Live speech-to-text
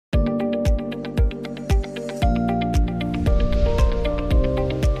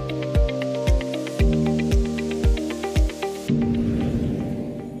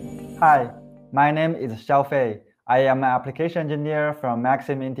Hi, my name is Xiaofei. I am an application engineer from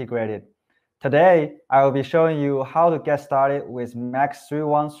Maxim Integrated. Today, I will be showing you how to get started with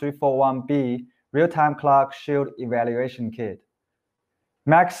MAX31341B real-time clock shield evaluation kit.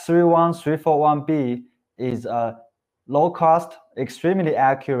 MAX31341B is a low-cost, extremely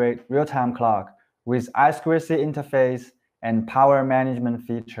accurate real-time clock with I2C interface and power management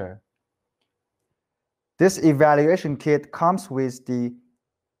feature. This evaluation kit comes with the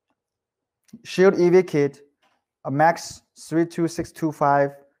Shield EV kit, a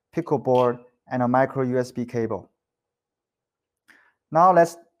MAX32625 Pico board, and a micro USB cable. Now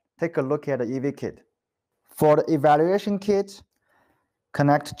let's take a look at the EV kit. For the evaluation kit,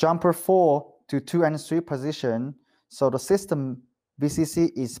 connect jumper 4 to 2 and 3 position so the system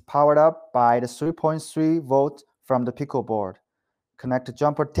VCC is powered up by the 3.3 volt from the Pico board. Connect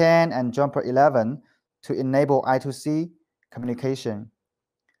jumper 10 and jumper 11 to enable I2C communication.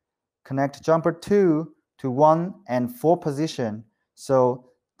 Connect jumper 2 to 1 and 4 position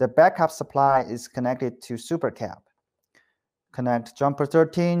so the backup supply is connected to supercab. Connect jumper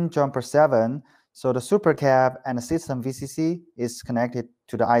 13, jumper 7 so the supercab and the system VCC is connected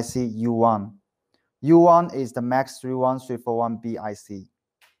to the IC U1. U1 is the MAX31341B IC.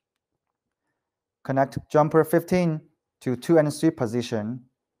 Connect jumper 15 to 2 and 3 position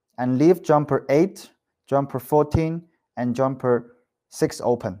and leave jumper 8, jumper 14, and jumper 6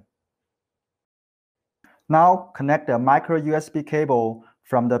 open. Now connect the micro USB cable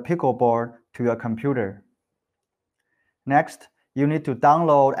from the Pico board to your computer. Next, you need to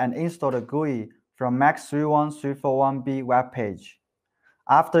download and install the GUI from MAX31341B webpage.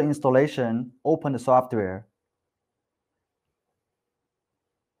 After installation, open the software.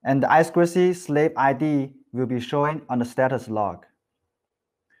 And the I2C slave ID will be showing on the status log.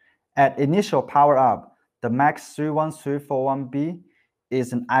 At initial power up, the MAX31341B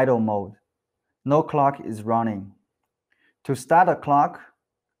is in idle mode. No clock is running. To start a clock,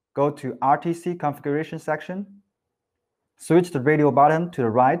 go to RTC configuration section. Switch the radio button to the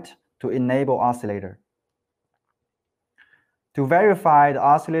right to enable oscillator. To verify the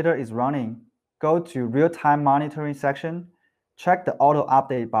oscillator is running, go to real-time monitoring section. Check the auto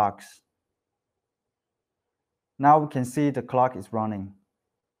update box. Now we can see the clock is running.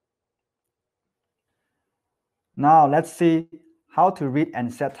 Now let's see how to read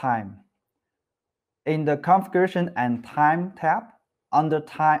and set time. In the Configuration and Time tab, under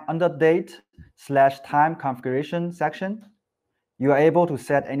Date/Time Configuration section, you are able to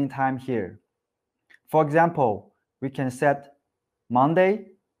set any time here. For example, we can set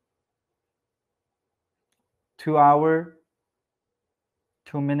Monday, 2 hours,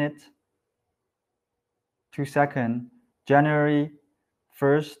 2 minutes, 2 seconds, January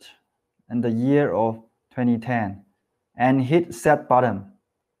 1st, and the year of 2010, and hit Set button.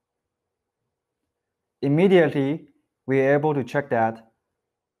 Immediately, we are able to check that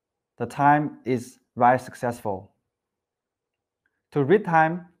the time is write successful. To read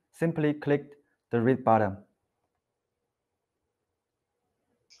time, simply click the read button.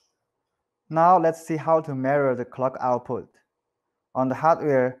 Now let's see how to measure the clock output. On the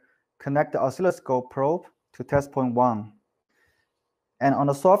hardware, connect the oscilloscope probe to test point 1. And on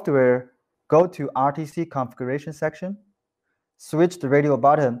the software, go to RTC configuration section, switch the radio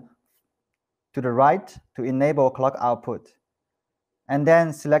button to the right to enable clock output, and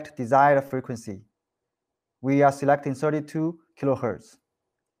then select desired frequency. We are selecting 32 kHz,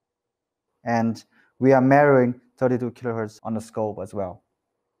 and we are measuring 32 kHz on the scope as well.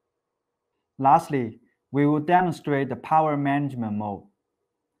 Lastly, we will demonstrate the power management mode.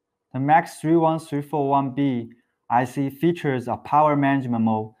 The MAX31341B IC features a power management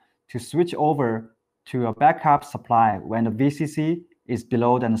mode to switch over to a backup supply when the VCC is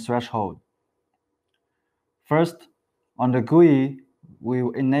below the threshold. First, on the GUI, we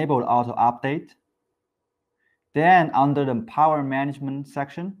will enable auto update. Then, under the power management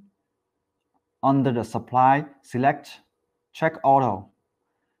section, under the supply, select check auto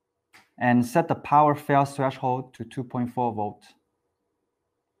and set the power fail threshold to 2.4 volts.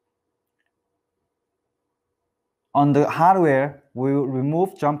 On the hardware, we will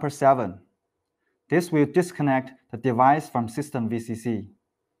remove jumper 7. This will disconnect the device from system VCC.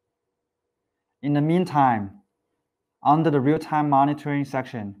 In the meantime, under the real-time monitoring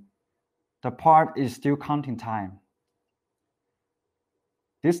section, the part is still counting time.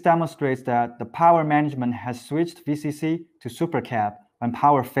 This demonstrates that the power management has switched VCC to supercab when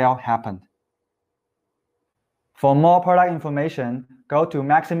power fail happened. For more product information, go to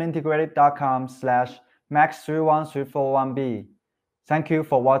maximintegrated.com/MAX31341B. Thank you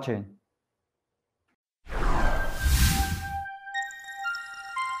for watching.